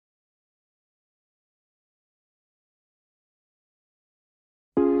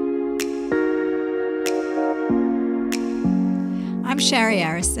Shari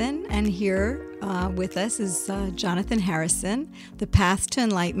Arison, and here with us is Johnathan Harrison, The Path to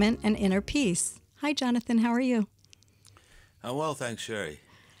Enlightenment and Inner Peace. Hi, Johnathan. How are you? I'm well, thanks, Shari.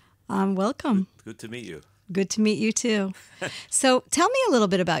 Welcome. Good to meet you. Good to meet you, too. So tell me a little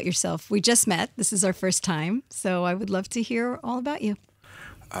bit about yourself. We just met. This is our first time, so I would love to hear all about you.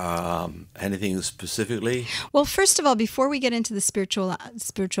 Anything specifically? Well, first of all, before we get into the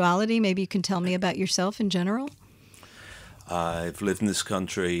spirituality, maybe you can tell me about yourself in general. I've lived in this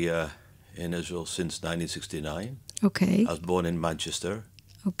country in Israel since 1969. Okay. I was born in Manchester,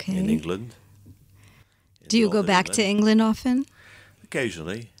 Okay. in England. Do you go back to England often?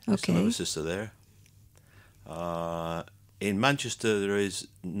 Occasionally. I still have a sister there. In Manchester, there is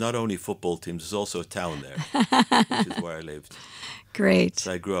not only football teams, there's also a town there, which is where I lived. Great.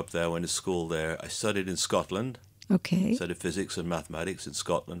 So I grew up there, went to school there. I studied in Scotland. Okay. Studied physics and mathematics in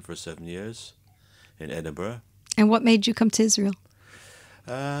Scotland for 7 years, in Edinburgh. And what made you come to Israel?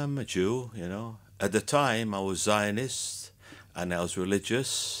 I'm a Jew, you know. At the time, I was Zionist, and I was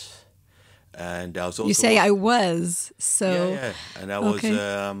religious, and I was also... You say I was, so... Yeah. And I was...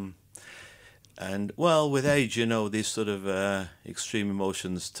 And, well, with age, you know, these sort of extreme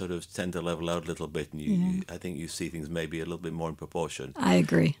emotions sort of tend to level out a little bit, and I think you see things maybe a little bit more in proportion. I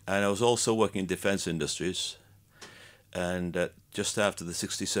agree. And I was also working in defense industries, and just after the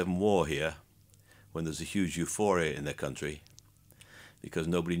 67 war here, when there's a huge euphoria in the country, because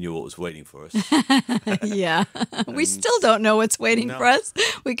nobody knew what was waiting for us. Yeah, we still don't know what's waiting for us.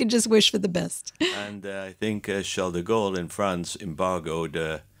 We can just wish for the best. And I think Charles de Gaulle in France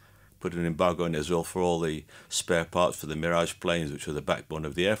put an embargo on Israel for all the spare parts for the Mirage planes, which were the backbone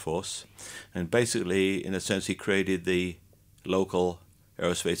of the Air Force. And basically, in a sense, he created the local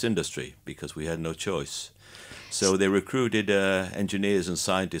aerospace industry because we had no choice. So they recruited engineers and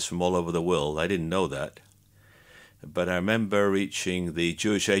scientists from all over the world. I didn't know that. But I remember reaching the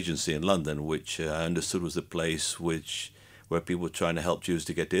Jewish Agency in London, which I understood was the place where people were trying to help Jews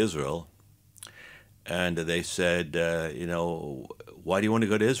to get to Israel. And they said, you know, why do you want to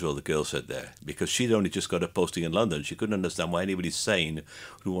go to Israel, the girl said there. Because she'd only just got a posting in London. She couldn't understand why anybody sane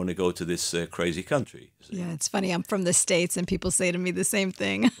would want to go to this crazy country. Yeah, it's funny. I'm from the States, and people say to me the same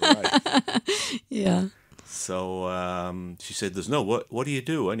thing. Right. Yeah. So she said, there's no work. What do you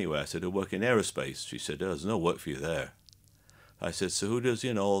do anyway? I said, I work in aerospace. She said, there's no work for you there. I said, so who does,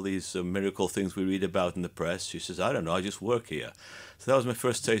 you know, all these miracle things we read about in the press? She says, I don't know, I just work here. So that was my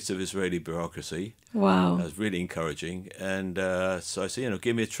first taste of Israeli bureaucracy. Wow. That was really encouraging. And so I said, you know,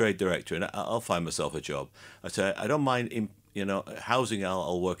 give me a trade director and I'll find myself a job. I said, I don't mind, you know, housing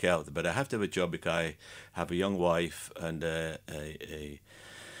I'll work out, but I have to have a job because I have a young wife and a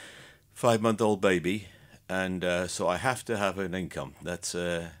 5-month-old baby. And so I have to have an income. That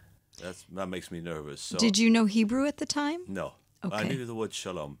makes me nervous. So, did you know Hebrew at the time? No. Okay. I knew the word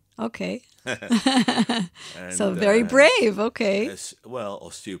shalom. Okay. And, so very brave. Okay. Well,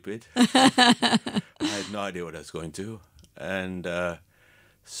 or stupid. I had no idea what I was going to. And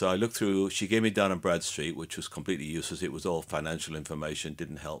so I looked through. She gave me Dun & Bradstreet, which was completely useless. It was all financial information.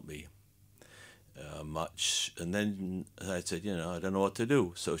 Didn't help me much. And then I said, you know, I don't know what to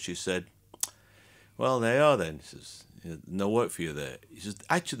do. So she said, well, there you are then. She says, no work for you there. She says,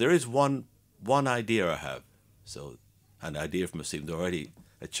 actually, there is one idea I have. So an idea from us seemed already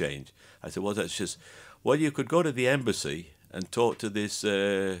a change. I said, what's that? She says, well, you could go to the embassy and talk to this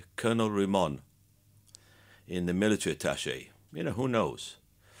Colonel Rimon in the military attaché. You know, who knows?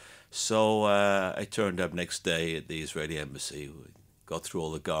 So I turned up next day at the Israeli embassy, we got through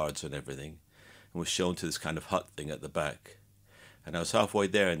all the guards and everything, and was shown to this kind of hut thing at the back. And I was halfway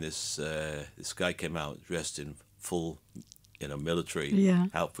there, and this guy came out dressed in full, you know, military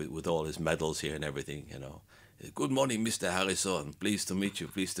outfit with all his medals here and everything, you know. Good morning, Mr. Harrison. Pleased to meet you.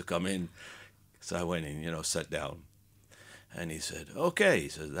 Pleased to come in. So I went in, you know, sat down. And he said, okay. He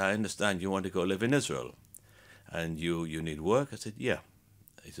said, I understand you want to go live in Israel. And you need work? I said, yeah.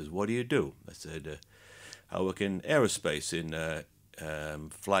 He says, what do you do? I said, I work in aerospace, in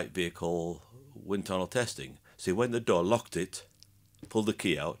flight vehicle wind tunnel testing. So he went to the door, locked it, pulled the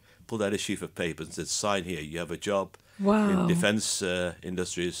key out, pulled out a sheaf of paper and said, sign here. You have a job in defense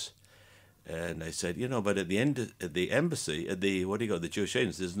industries. And I said, you know, but at the embassy, the Jewish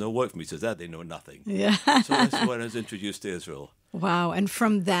agency, there's no work for me. He says, that they know nothing. Yeah. So that's when I was introduced to Israel. Wow. And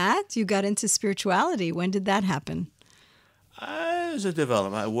from that, you got into spirituality. When did that happen? It was a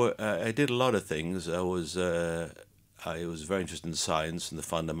development. I did a lot of things. I was very interested in science and the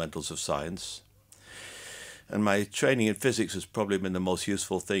fundamentals of science. And my training in physics has probably been the most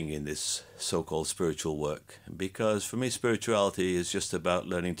useful thing in this so-called spiritual work. Because for me, spirituality is just about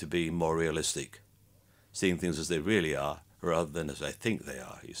learning to be more realistic, seeing things as they really are, rather than as I think they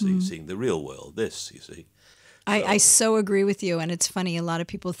are, you see, seeing the real world, this, you see. I so agree with you. And it's funny, a lot of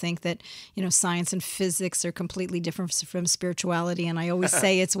people think that, science and physics are completely different from spirituality. And I always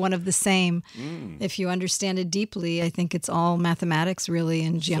say it's one of the same. If you understand it deeply, I think it's all mathematics, really,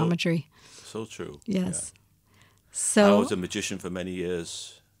 and geometry. So true. Yes. Yeah. So I was a magician for many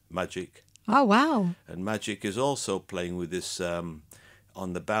years, magic. Oh, wow. And magic is also playing with this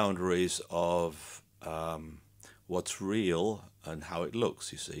on the boundaries of what's real and how it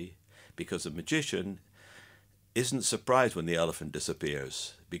looks, you see. Because a magician isn't surprised when the elephant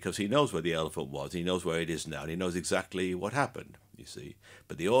disappears, because he knows where the elephant was, he knows where it is now, and he knows exactly what happened, you see.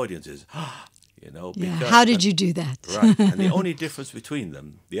 But the audience is, because, how did you do that? Right. And the only difference between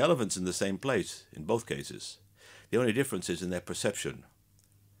them, the elephant's in the same place in both cases. The only difference is in their perception.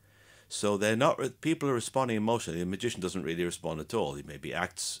 So they're not, people are responding emotionally. The magician doesn't really respond at all. He maybe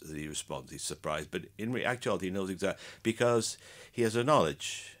acts that he responds, he's surprised, but in actuality he knows exactly, because he has a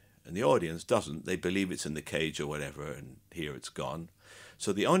knowledge, and the audience doesn't. They believe it's in the cage or whatever, and here it's gone.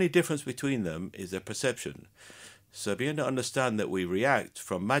 So the only difference between them is their perception. So begin to understand that we react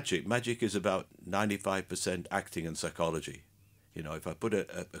from magic. Magic is about 95% acting and psychology. If I put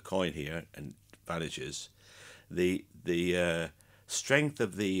a coin here and it vanishes, the strength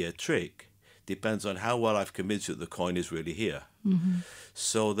of the trick depends on how well I've convinced you that the coin is really here.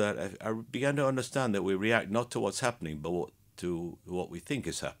 So that I began to understand that we react not to what's happening, but to what we think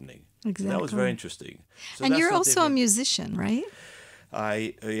is happening. Exactly. That was very interesting. So and you're also a musician, right?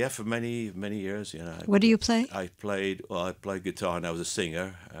 For many years. What do you play? I played guitar and I was a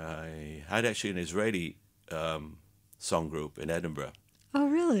singer. I had actually an Israeli song group in Edinburgh. Oh,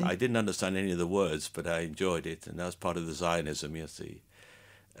 really? I didn't understand any of the words, but I enjoyed it, and that was part of the Zionism, you see.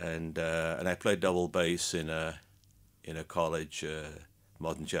 And I played double bass in a college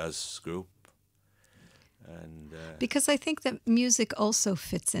modern jazz group. And because I think that music also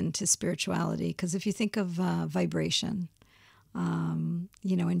fits into spirituality. Because if you think of vibration, and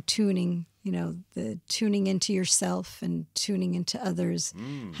tuning, the tuning into yourself and tuning into others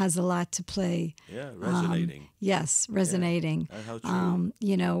has a lot to play. Yeah, resonating. Yes, resonating. Yeah. How true.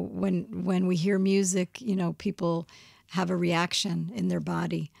 When we hear music, people have a reaction in their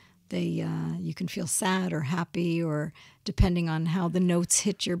body. You can feel sad or happy, or depending on how the notes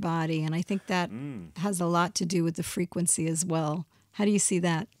hit your body. And I think that has a lot to do with the frequency as well. How do you see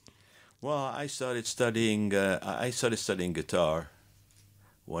that? Well, I started studying guitar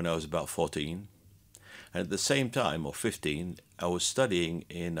when I was about 14. And at the same time, or 15, I was studying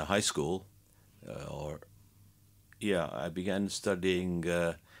in a high school. I began studying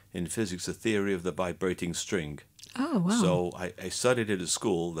in physics the theory of the vibrating string. Oh, wow. So I studied it at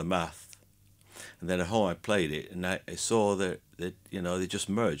school, the math, and then at home I played it, and I saw that they just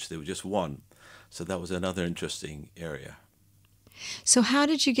merged. They were just one. So that was another interesting area. So how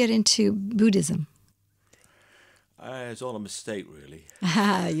did you get into Buddhism? It's all a mistake, really.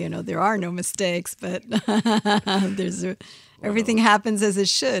 There are no mistakes, but everything happens as it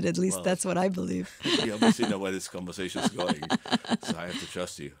should. At least that's what I believe. You obviously know where this conversation is going, so I have to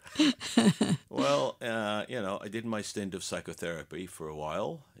trust you. Well, I did my stint of psychotherapy for a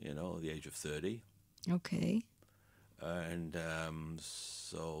while, at the age of 30. Okay. And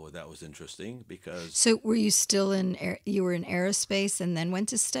so that was interesting because... So were you still you were in aerospace and then went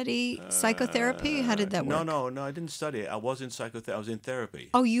to study psychotherapy? How did that work? No, I didn't study it. I was in psychotherapy. I was in therapy.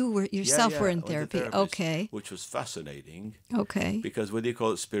 Oh, you were yourself were in I was a therapy. therapist, Okay. Which was fascinating. Okay. Because whether you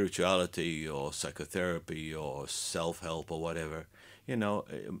call it spirituality or psychotherapy or self-help or whatever,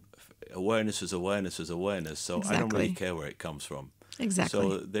 awareness is awareness is awareness. So Exactly. I don't really care where it comes from. Exactly.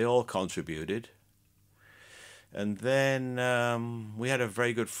 So they all contributed. And then we had a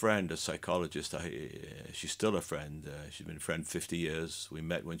very good friend, a psychologist. She's still a friend. She's been a friend 50 years. We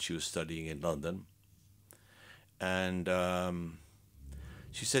met when she was studying in London. And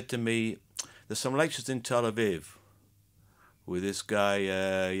she said to me, there's some lectures in Tel Aviv with this guy,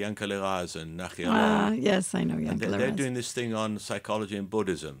 Shari Arison, yes, I know and Johnathan. they're doing this thing on psychology and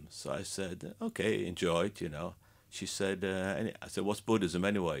Buddhism. So I said, okay, enjoy it, She said, I said, what's Buddhism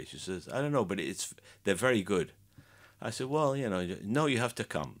anyway? She says, I don't know, but they're very good. I said, well, no, you have to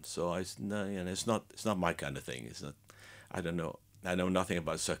come. So I said, no, it's not my kind of thing. It's not. I don't know. I know nothing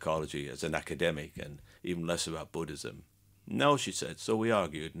about psychology as an academic, and even less about Buddhism. No, she said. So we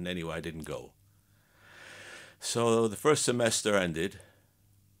argued, and anyway, I didn't go. So the first semester ended,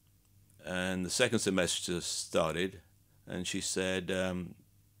 and the second semester started, and she said,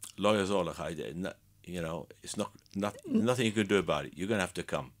 "Lo yazor lech, it's nothing you can do about it. You're going to have to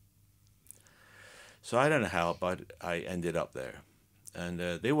come." So I don't know how, but I ended up there. And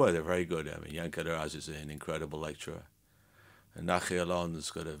they're very good. I mean, Shari Arison is an incredible lecturer. And Nachi Alon's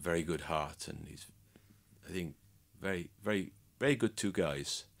got a very good heart, and he's, I think, very, very, very good two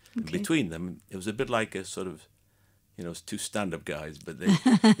guys. And between them, it was a bit like a sort of, two stand-up guys, but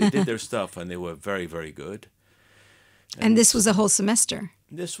they did their stuff, and they were very, very good. And this was a whole semester?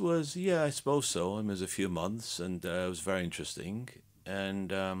 This was, yeah, I suppose so. It was a few months, and it was very interesting. And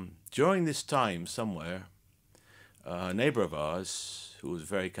during this time, somewhere, a neighbor of ours, who was a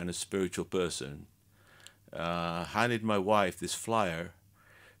very kind of spiritual person, handed my wife this flyer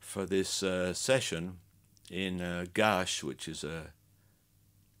for this session in Gash, which is a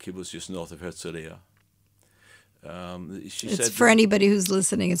kibbutz just north of Herzliya. For anybody who's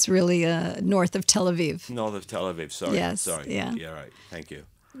listening, it's really north of Tel Aviv. North of Tel Aviv, sorry. Yes, sorry. yeah, right. Thank you.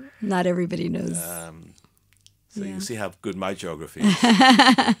 Not everybody knows. So you can see how good my geography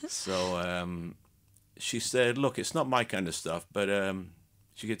is. So she said, look, it's not my kind of stuff, but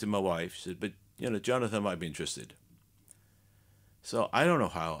she gave it to my wife. She said, but, Johnathan might be interested. So I don't know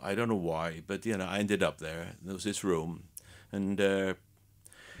how, I don't know why, but, I ended up there. There was this room, and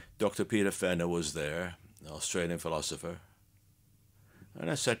Dr. Peter Fenner was there, an Australian philosopher.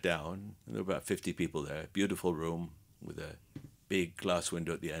 And I sat down, and there were about 50 people there. Beautiful room with a big glass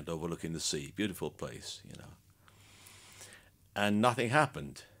window at the end overlooking the sea. Beautiful place, And nothing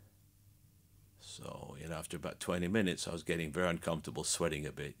happened. So, after about 20 minutes, I was getting very uncomfortable, sweating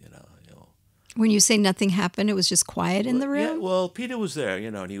a bit, When you say nothing happened, it was just quiet in the room? Yeah, well, Peter was there,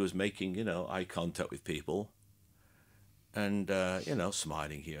 and he was making, eye contact with people. And,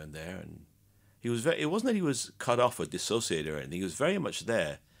 smiling here and there. And he was it wasn't that he was cut off or dissociated or anything. He was very much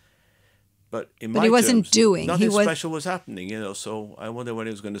there. But in my he wasn't terms, doing. Nothing special was happening, so I wonder when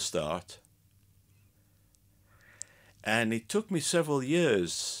it was going to start. And it took me several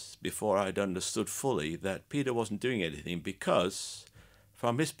years before I'd understood fully that Peter wasn't doing anything because,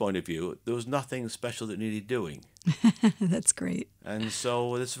 from his point of view, there was nothing special that needed doing. That's great. And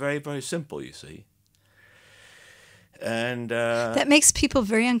so it's very, very simple, you see. And that makes people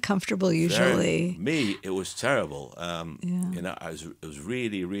very uncomfortable usually. Me, it was terrible. It was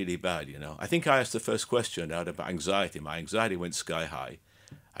really, really bad. I think I asked the first question out of anxiety. My anxiety went sky high.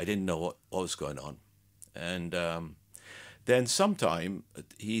 I didn't know what was going on, and then sometime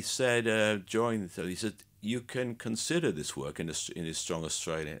he said he said, you can consider this work in his strong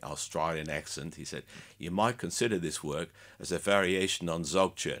Australian accent. He said, you might consider this work as a variation on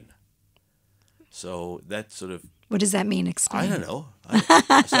Dzogchen. So that sort of. What does that mean? Explain. I don't know.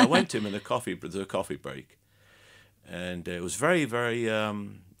 So I went to him in the coffee break, and it was very, very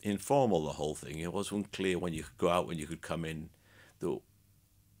informal, the whole thing. It wasn't clear when you could go out, when you could come in.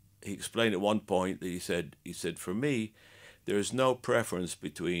 He explained at one point that he said, for me, there is no preference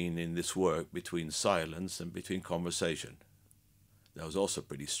in this work between silence and between conversation. That was also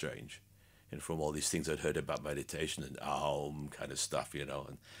pretty strange, from all these things I'd heard about meditation and kind of stuff,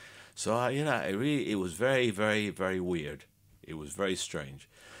 And so, it was very, very, very weird. It was very strange.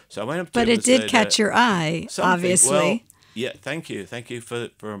 So I went up to him and said, catch your eye, obviously. Well, yeah, thank you. Thank you for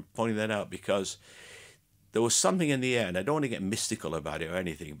pointing that out, because there was something in the air, and I don't want to get mystical about it or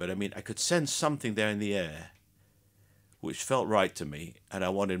anything, but I could sense something there in the air which felt right to me, and I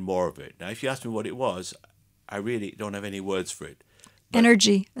wanted more of it. Now, if you ask me what it was, I really don't have any words for it. But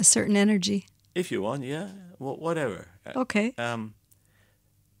energy, a certain energy. If you want, yeah, whatever. Okay.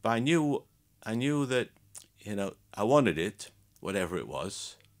 But I knew that, I wanted it, whatever it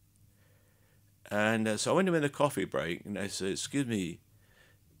was. And so I went to him in the coffee break, and I said, excuse me,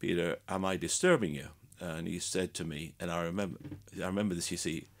 Peter, am I disturbing you? And he said to me, and I remember this, you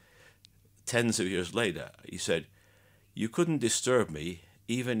see, tens of years later, he said, you couldn't disturb me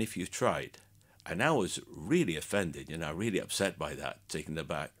even if you tried. And I was really offended, really upset by that, taken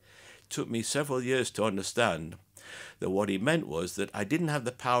aback. It took me several years to understand that what he meant was that I didn't have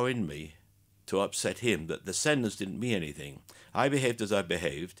the power in me to upset him, that the sentence didn't mean anything. I behaved as I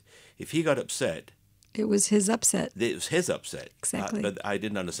behaved. If he got upset... It was his upset. It was his upset. Exactly. But I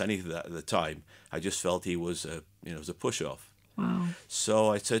didn't understand anything of that at the time. I just felt he was it was a push-off. Wow.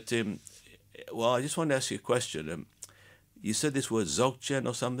 So I said to him, well, I just want to ask you a question. You said this word Dzogchen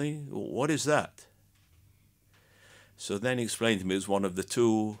or something? What is that? So then he explained to me it was one of the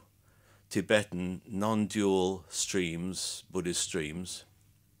two Tibetan non-dual streams, Buddhist streams.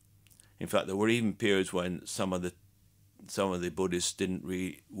 In fact, there were even periods when some of the Buddhists didn't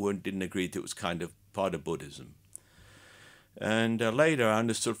agree that it was kind of part of Buddhism. And later I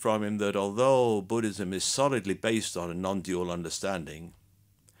understood from him that although Buddhism is solidly based on a non-dual understanding,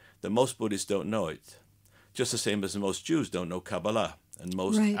 that most Buddhists don't know it. Just the same as most Jews don't know Kabbalah, and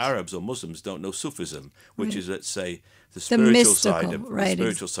most Arabs or Muslims don't know Sufism, which is, let's say, the spiritual side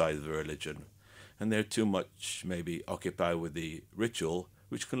of the religion. and they're too much maybe occupied with the ritual,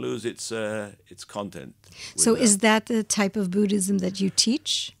 which can lose its content. So is that the type of Buddhism that you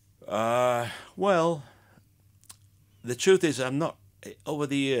teach? Well, the truth is, I'm not. Over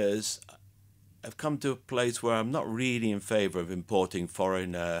the years, I've come to a place where I'm not really in favor of importing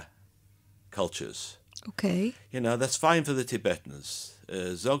foreign cultures. Okay. You know, that's fine for the Tibetans.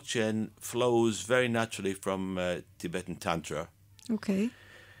 Dzogchen flows very naturally from Tibetan Tantra. Okay.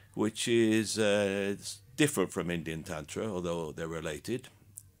 Which is different from Indian Tantra, although they're related.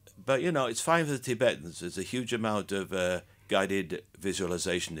 But, you know, it's fine for the Tibetans. There's a huge amount of guided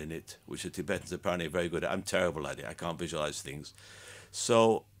visualization in it, which the Tibetans apparently are very good at. I'm terrible at it. I can't visualize things.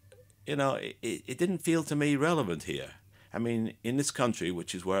 So, you know, it didn't feel to me relevant here. I mean, in this country,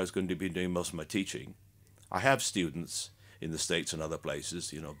 which is where I was going to be doing most of my teaching, I have students in the States and other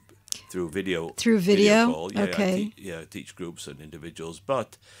places, you know, through video. Through video? Call. Yeah, okay. I teach groups and individuals.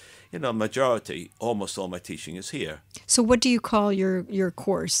 But, you know, almost all my teaching is here. So what do you call your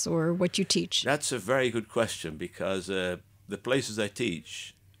course or what you teach? That's a very good question, because the places I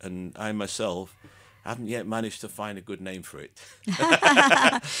teach, and I myself, haven't yet managed to find a good name for it.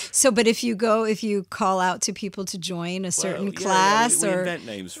 So, but if you call out to people to join a certain class, we or invent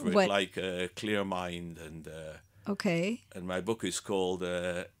names for it, like Clear Mind, and okay. And my book is called,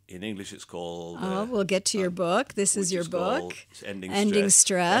 in English, it's called. We'll get to your book. This is your book, Ending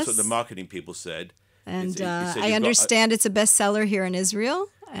Stress. That's what the marketing people said. And I understand it's a bestseller here in Israel,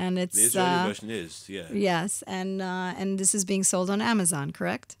 and it's the Israeli version is, yeah. Yes, and this is being sold on Amazon,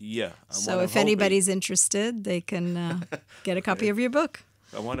 correct? Yeah. So if anybody's interested, they can get a copy of your book.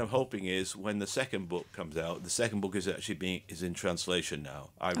 And what I'm hoping is when the second book comes out, the second book is actually is in translation now.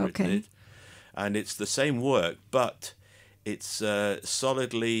 I've written it, and it's the same work, but it's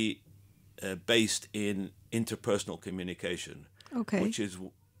solidly based in interpersonal communication, which is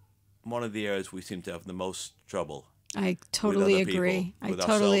one of the areas we seem to have the most trouble. I totally agree. With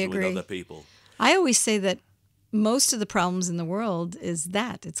other people. I always say that most of the problems in the world is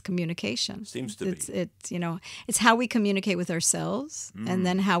that it's communication. Seems to be. It's it's how we communicate with ourselves and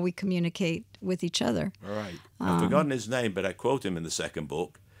then how we communicate with each other. Right. I've forgotten his name, but I quote him in the second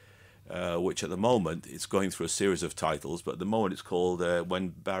book, which at the moment it's going through a series of titles, but at the moment it's called When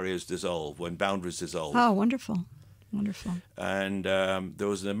Barriers Dissolve, When Boundaries Dissolve. Oh, wonderful. Wonderful. And there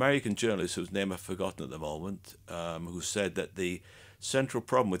was an American journalist whose name I've forgotten at the moment, who said that the central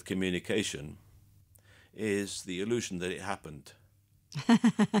problem with communication is the illusion that it happened.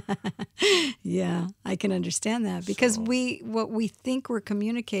 Yeah, I can understand that, because what we think we're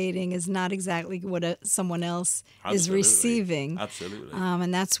communicating is not exactly what someone else is receiving. Absolutely.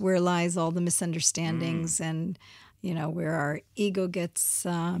 And that's where lies all the misunderstandings and where our ego gets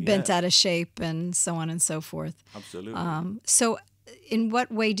bent out of shape and so on and so forth. Absolutely. So in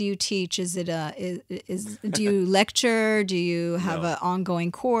what way do you teach? Is it do you lecture? Do you have an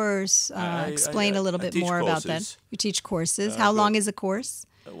ongoing course? Explain a little bit more about that. You teach courses. How long is a course?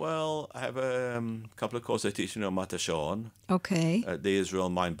 Well, I have a couple of courses I teach in Mata Shawn. Okay. At the Israel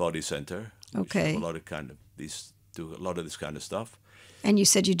Mind Body Center. Okay. Do a lot of this kind of stuff. And you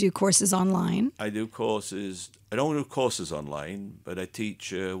said you do courses online. I do courses. I don't do courses online, but I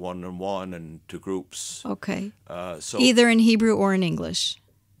teach one-on-one and to groups. Okay. So either in Hebrew or in English.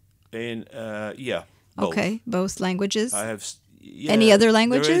 Both. Okay, both languages. I have. Any other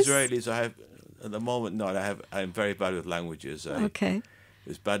languages? There are Israelis. I have at the moment. No, I'm very bad with languages. Okay. It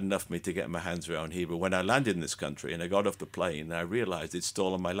was bad enough for me to get my hands around Hebrew. When I landed in this country and I got off the plane, I realized it's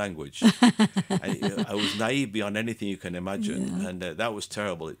stolen my language. I was naive beyond anything you can imagine, and that was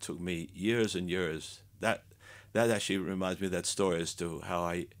terrible. It took me years and years. That actually reminds me of that story as to how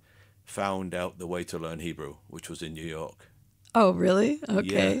I found out the way to learn Hebrew, which was in New York. Oh, really?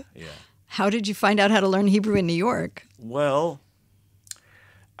 Okay. Yeah. How did you find out how to learn Hebrew in New York? Well,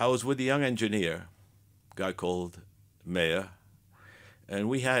 I was with a young engineer, a guy called Meir, and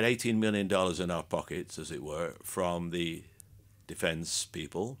we had $18 million in our pockets, as it were, from the defense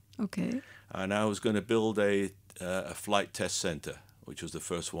people. Okay. And I was going to build a flight test center, which was the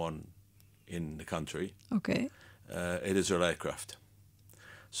first one in the country. Okay. At Israel aircraft,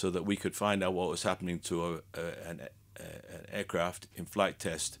 so that we could find out what was happening to an aircraft in flight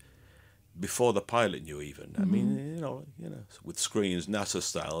test before the pilot knew even. I mean, with screens, NASA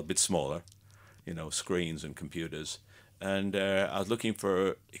style, a bit smaller, screens and computers. And I was looking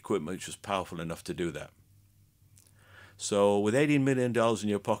for equipment which was powerful enough to do that. So with $18 million in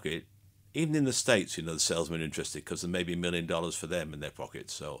your pocket, even in the States, the salesmen are interested because there may be $1 million for them in their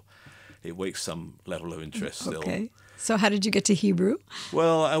pockets. So it wakes some level of interest still. Okay. So how did you get to Hebrew?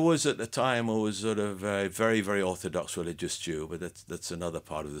 Well, I was at the time, I was sort of a very, very Orthodox religious Jew, but that's another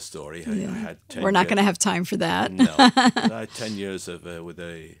part of the story. I had 10 We're not years- going to have time for that. No. I had 10 years of with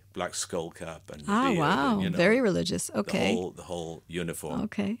a black skull cap and Ah, beard wow. and, Very religious. Okay. the whole uniform.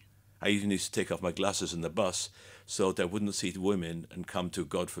 Okay. I even used to take off my glasses in the bus so that I wouldn't see women and come to,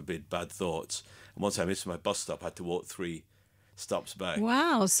 God forbid, bad thoughts. And once I missed my bus stop, I had to walk 3 stops back.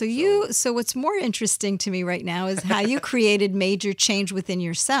 Wow. So what's more interesting to me right now is how you created major change within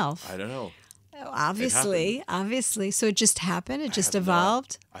yourself. I don't know. Obviously. So it just happened. It just have no-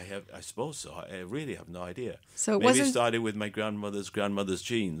 evolved. I suppose so. I really have no idea. So it Maybe wasn't. it started with my grandmother's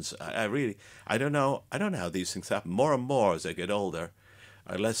genes. I don't know. I don't know how these things happen. More and more as I get older,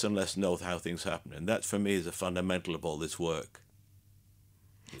 I less and less know how things happen, and that for me is a fundamental of all this work.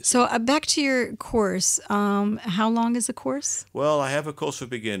 So back to your course. How long is the course? Well, I have a course for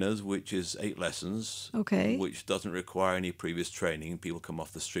beginners, which is 8 lessons. Okay. Which doesn't require any previous training. People come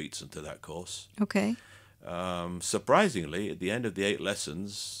off the streets into that course. Okay. Surprisingly, at the end of the 8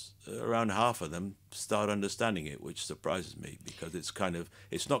 lessons, around half of them start understanding it, which surprises me because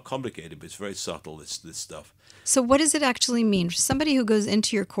it's not complicated, but it's very subtle, this stuff. So what does it actually mean? For somebody who goes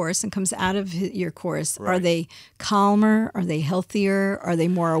into your course and comes out of your course, are Right. they calmer? Are they healthier? Are they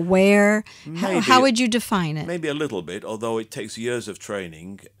more aware? Maybe. How would you define it? Maybe a little bit, although it takes years of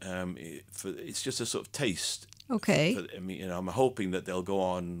training. It's just a sort of taste. Okay. I'm hoping that they'll go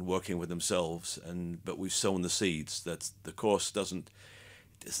on working with themselves, but we've sown the seeds. That the course doesn't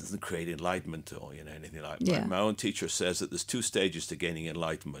create enlightenment or anything like that. Yeah. My own teacher says that there's 2 stages to gaining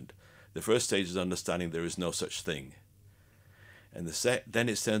enlightenment. The first stage is understanding there is no such thing, and then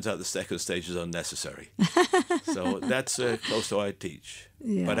it turns out the second stage is unnecessary. So that's close to what I teach.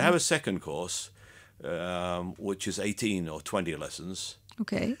 Yeah. But I have a second course, which is 18 or 20 lessons.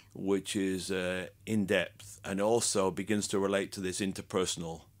 Okay. Which is in depth and also begins to relate to this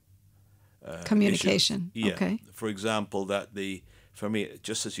interpersonal Communication. issue. Yeah. Okay. For example, for me,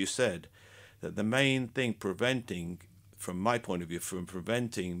 just as you said, that the main thing from my point of view, from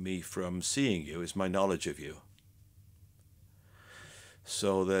preventing me from seeing you is my knowledge of you.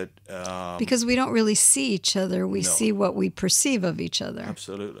 So that Because we don't really see each other. We No. see what we perceive of each other,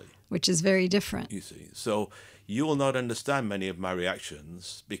 absolutely, which is very different. you see, so you will not understand many of my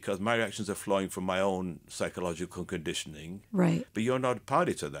reactions because my reactions are flowing from my own psychological conditioning. Right. But you're not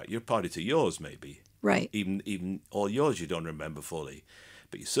party to that. You're party to yours, maybe. Right. Even all yours you don't remember fully,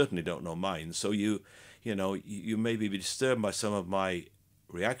 but you certainly don't know mine. So you may be disturbed by some of my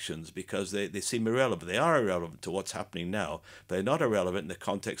reactions because they seem irrelevant. They are irrelevant to what's happening now. They're not irrelevant in the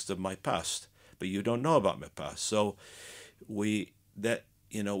context of my past, but you don't know about my past. So we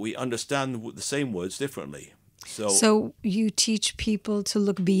understand the same words differently. So you teach people to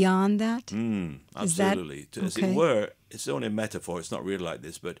look beyond that? Absolutely. As it okay? were, it's only a metaphor. It's not really like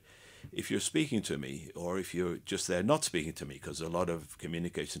this, but if you're speaking to me or if you're just there not speaking to me, because a lot of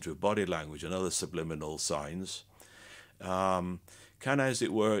communication through body language and other subliminal signs, can I, as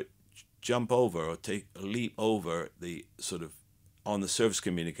it were, jump over or take a leap over the sort of on the surface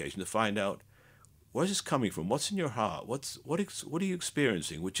communication to find out where's this coming from? What's in your heart? What are you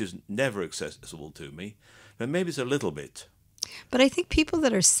experiencing, which is never accessible to me? But maybe it's a little bit. But I think people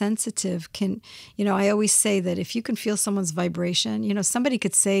that are sensitive can, I always say that if you can feel someone's vibration, somebody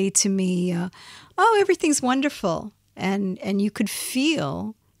could say to me, oh, everything's wonderful. And you could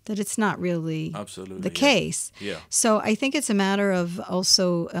feel that it's not really Absolutely, the yeah. case. Yeah. So I think it's a matter of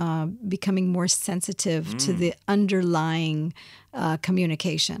also becoming more sensitive to the underlying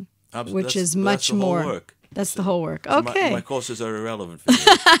communication, which is much that's the whole more. work. That's the whole work. So Okay. my courses are irrelevant for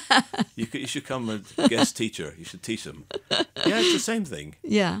you. You should come as a guest teacher. You should teach them. Yeah, it's the same thing.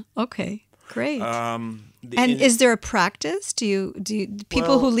 Yeah. Okay. Great. And Is there a practice? Do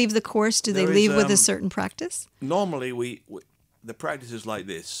people who leave the course, do they there leave is, with a certain practice? normally the practice is like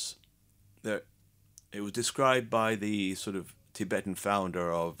this. It was described by the sort of Tibetan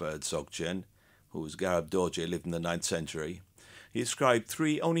founder of Dzogchen, who was Garab Dorje, lived in the 9th century. He described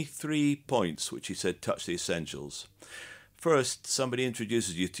only three points which he said touch the essentials. First, somebody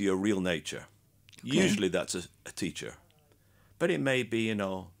introduces you to your real nature. Okay. Usually that's a teacher. But it may be,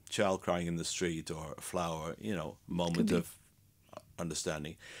 child crying in the street or a flower, moment of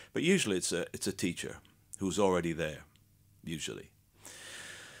understanding. But usually it's a teacher who's already there, usually.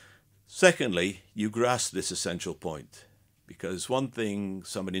 Secondly, you grasp this essential point, because one thing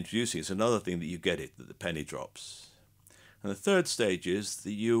somebody introducing is another thing that you get it, that the penny drops. And the third stage is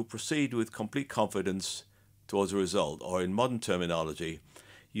that you proceed with complete confidence towards a result, or in modern terminology,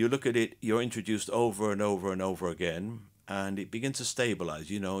 you look at it, you're introduced over and over and over again, and it begins to stabilize.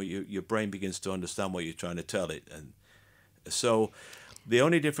 Your brain begins to understand what you're trying to tell it, and so the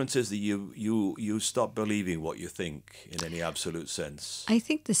only difference is that you stop believing what you think in any absolute sense. I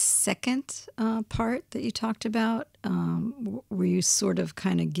think the second part that you talked about, where you sort of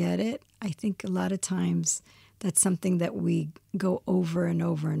kind of get it, I think a lot of times that's something that we go over and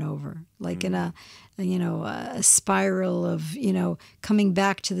over and over, like in a spiral of, coming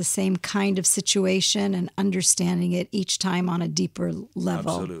back to the same kind of situation and understanding it each time on a deeper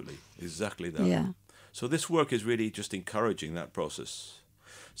level. Absolutely. Exactly that. Yeah. So this work is really just encouraging that process.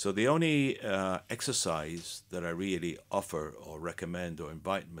 So the only exercise that I really offer or recommend or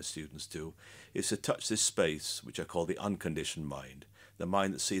invite my students to is to touch this space, which I call the unconditioned mind, the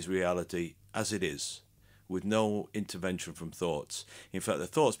mind that sees reality as it is, with no intervention from thoughts. In fact, the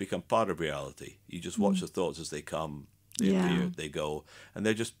thoughts become part of reality. You just watch the thoughts as they come, they appear, they go, and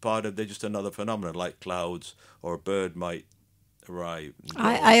they're just another phenomenon, like clouds or a bird might arrive.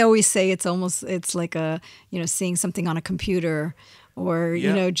 I always say it's like seeing something on a computer, or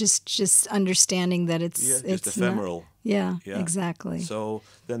just understanding that it's just ephemeral. Yeah, exactly. So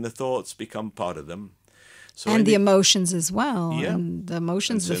then the thoughts become part of them. So and the emotions as well. Yeah. And the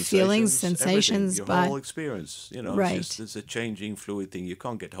emotions, and the feelings, sensations. Your whole experience, right. It's a changing, fluid thing. You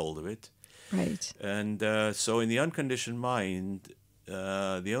can't get hold of it. Right. And so in the unconditioned mind,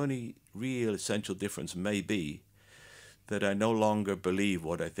 the only real essential difference may be that I no longer believe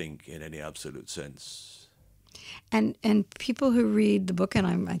what I think in any absolute sense. And people who read the book,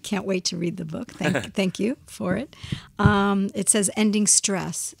 and I can't wait to read the book. Thank you for it. It says ending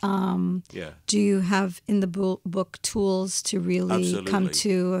stress. Do you have in the book tools to really come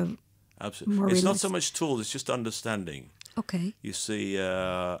to Absolutely. more It's relaxed? not so much tools, it's just understanding. Okay. You see,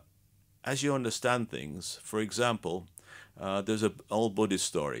 as you understand things, for example, there's an old Buddhist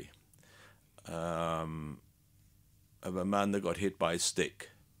story of a man that got hit by a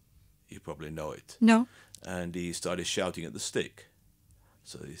stick. You probably know it. No. And he started shouting at the stick.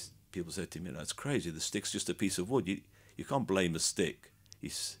 So these people said to me, "That's crazy. The stick's just a piece of wood. You can't blame the stick." He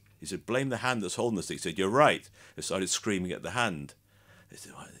said, "Blame the hand that's holding the stick." He said, "You're right." They started screaming at the hand. They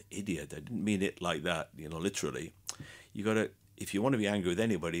said, "Oh, idiot! I didn't mean it like that. Literally. You got to, if you want to be angry with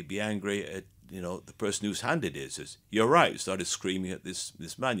anybody, be angry at the person whose hand it is." Says, "You're right." Started screaming at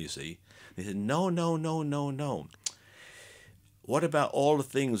this man. You see. They said, "No, no, no, no, no. What about all the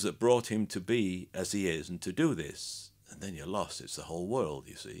things that brought him to be as he is and to do this?" And then you're lost. It's the whole world,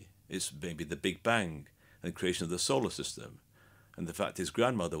 you see. It's maybe the Big Bang and the creation of the solar system and the fact his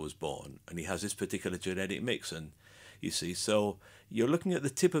grandmother was born and he has this particular genetic mix. And you see, so you're looking at the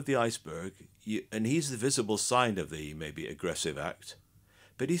tip of the iceberg and he's the visible sign of the maybe aggressive act,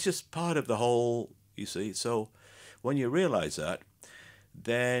 but he's just part of the whole, you see. So when you realize that,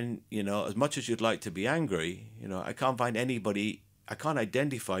 then, as much as you'd like to be angry, I can't find anybody, I can't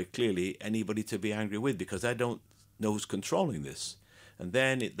identify clearly anybody to be angry with because I don't know who's controlling this. And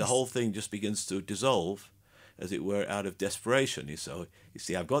then the whole thing just begins to dissolve, as it were, out of desperation. So, you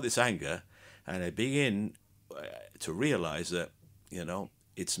see, I've got this anger, and I begin to realize that,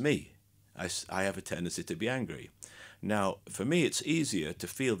 it's me. I have a tendency to be angry. Now, for me, it's easier to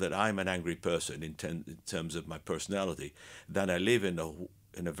feel that I'm an angry person in terms of my personality than I live in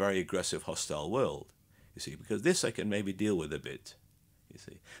a very aggressive, hostile world, you see, because this I can maybe deal with a bit, you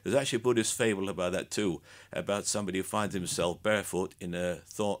see. There's actually a Buddhist fable about that too, about somebody who finds himself barefoot in a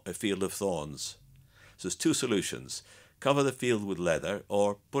field of thorns. So there's two solutions. Cover the field with leather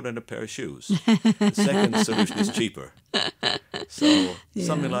or put on a pair of shoes. The second solution is cheaper. So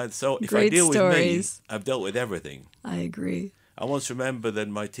something like that. So if I deal with me, I've dealt with everything. I agree. I once remember that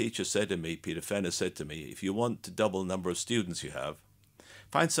my teacher said to me, Peter Fenner said to me, if you want to double the number of students you have,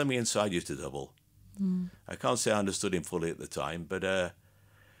 find something inside you to double. I can't say I understood him fully at the time, but I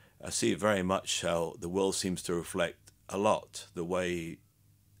see very much how the world seems to reflect a lot the way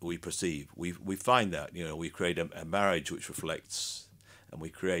we perceive. We find that, we create a marriage which reflects, and we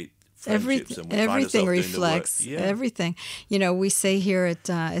create friendships, and we everything find reflects everything. We say here at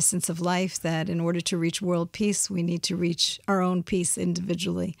Essence of Life that in order to reach world peace, we need to reach our own peace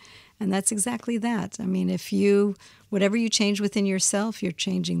individually. And that's exactly that. I mean, whatever you change within yourself, you're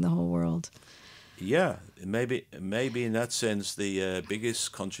changing the whole world. Yeah, maybe in that sense, the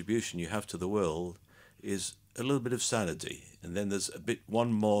biggest contribution you have to the world is a little bit of sanity, and then there's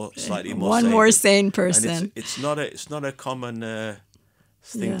slightly more sane person. And it's not a common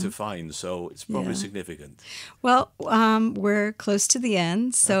thing to find, so it's probably significant. Well, we're close to the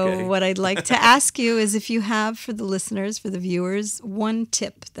end, so what I'd like to ask you is if you have, for the listeners, for the viewers, one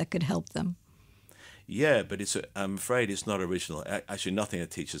tip that could help them. Yeah, but I'm afraid it's not original. Actually, nothing I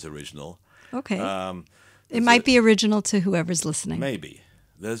teach is original. Okay. It might be original to whoever's listening. Maybe.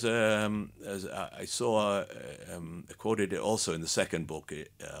 I saw, I quoted it also in the second book.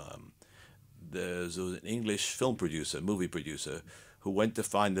 There's an English film producer, movie producer, who went to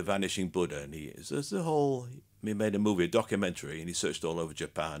find the vanishing Buddha, and he made a movie, a documentary, and he searched all over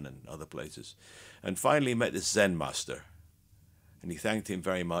Japan and other places, and finally met this Zen master, and he thanked him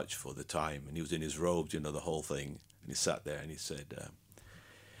very much for the time, and he was in his robes, the whole thing, and he sat there and he said,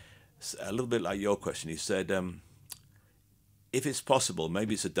 a little bit like your question, he said, if it's possible,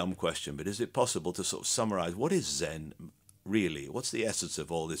 maybe it's a dumb question, but is it possible to sort of summarize what is Zen really? What's the essence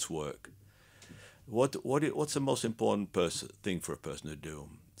of all this work? What's the most important thing for a person to do?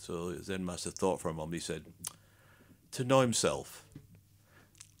 So Zen master thought for a moment. He said, to know himself.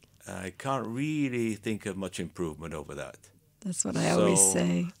 I can't really think of much improvement over that. That's what I always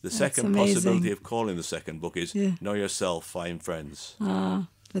say. The second possibility of calling the second book is Know Yourself, Find Friends.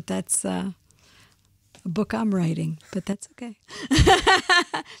 But that's a book I'm writing, but that's okay.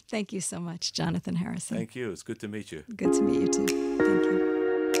 Thank you so much, Johnathan Harrison. Thank you. It's good to meet you. Good to meet you too. Thank you.